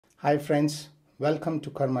Hi friends, welcome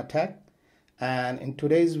to Karma Tech, and in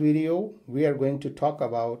today's video we are going to talk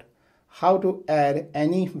about how to add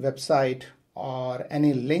any website or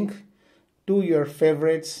any link to your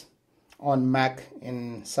favorites on Mac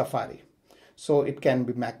in Safari. So it can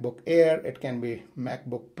be MacBook Air, it can be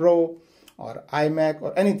MacBook Pro or iMac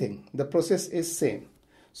or anything. The process is same.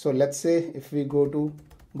 So let's say if we go to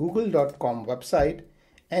google.com website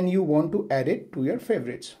and you want to add it to your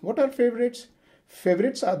favorites. What are favorites?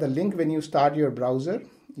 Favorites are the link when you start your browser.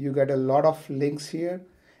 You get a lot of links here,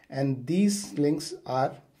 and these links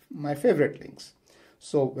are my favorite links.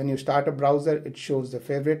 So when you start a browser, it shows the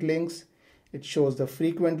favorite links, it shows the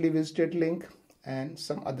frequently visited link and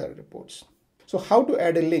some other reports. So how to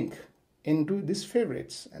add a link into these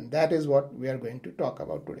favorites, and that is what we are going to talk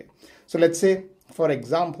about today. So let's say, for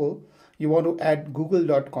example, you want to add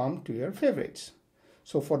google.com to your favorites.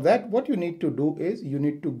 So for that, what you need to do is you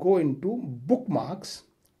need to go into bookmarks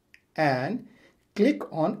and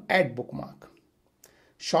click on add bookmark.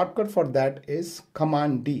 Shortcut for that is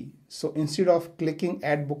Command D. So instead of clicking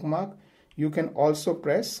add bookmark, you can also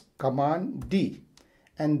press Command D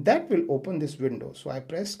and that will open this window. So I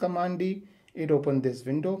press Command D, it opened this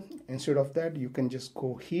window. Instead of that, you can just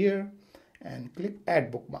go here and click add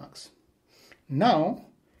bookmarks. Now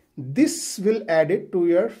this will add it to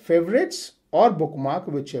your favorites or bookmark,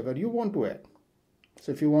 whichever you want to add.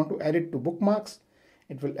 So if you want to add it to bookmarks,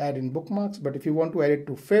 it will add in bookmarks. But if you want to add it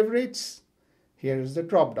to favorites, here is the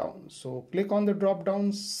drop down. So click on the drop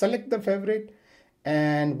down, select the favorite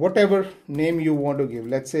and whatever name you want to give.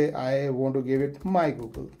 Let's say I want to give it my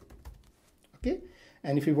Google. Okay.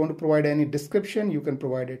 And if you want to provide any description, you can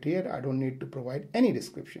provide it here. I don't need to provide any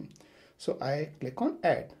description. So I click on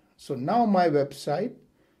add. So now my website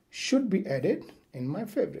should be added in my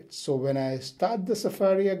favorites. So when I start the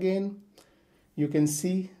Safari again, you can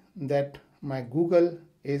see that my Google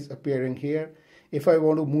is appearing here. If I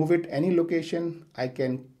want to move it any location, I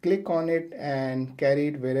can click on it and carry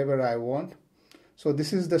it wherever I want. So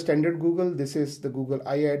this is the standard Google. This is the Google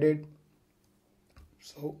I added.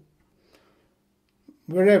 So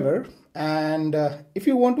wherever, and if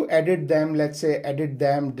you want to edit them, let's say edit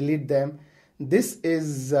them, delete them, this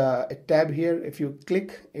is a tab here. If you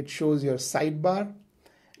click, it shows your sidebar,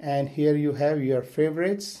 and here you have your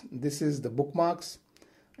favorites. This is the bookmarks,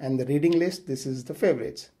 and the reading list. This is the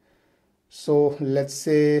favorites. So let's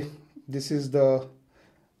say this is the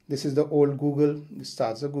old Google. This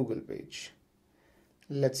starts a Google page.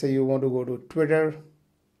 Let's say you want to go to Twitter.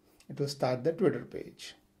 It will start the Twitter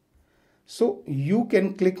page. So you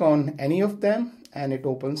can click on any of them, and it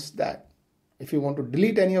opens that. If you want to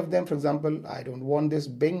delete any of them, for example, I don't want this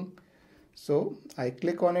Bing, so I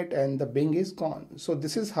click on it and the Bing is gone. So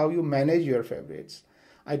this is how you manage your favorites.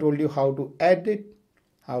 I told you how to add it,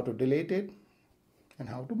 how to delete it, and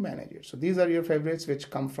how to manage it. So these are your favorites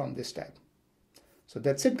which come from this tab. So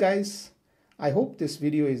that's it, guys. I hope this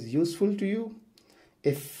video is useful to you.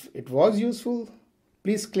 If it was useful,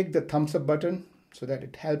 please click the thumbs up button so that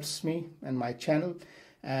it helps me and my channel.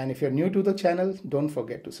 And if you're new to the channel, don't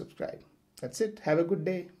forget to subscribe. That's it. Have a good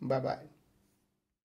day. Bye-bye.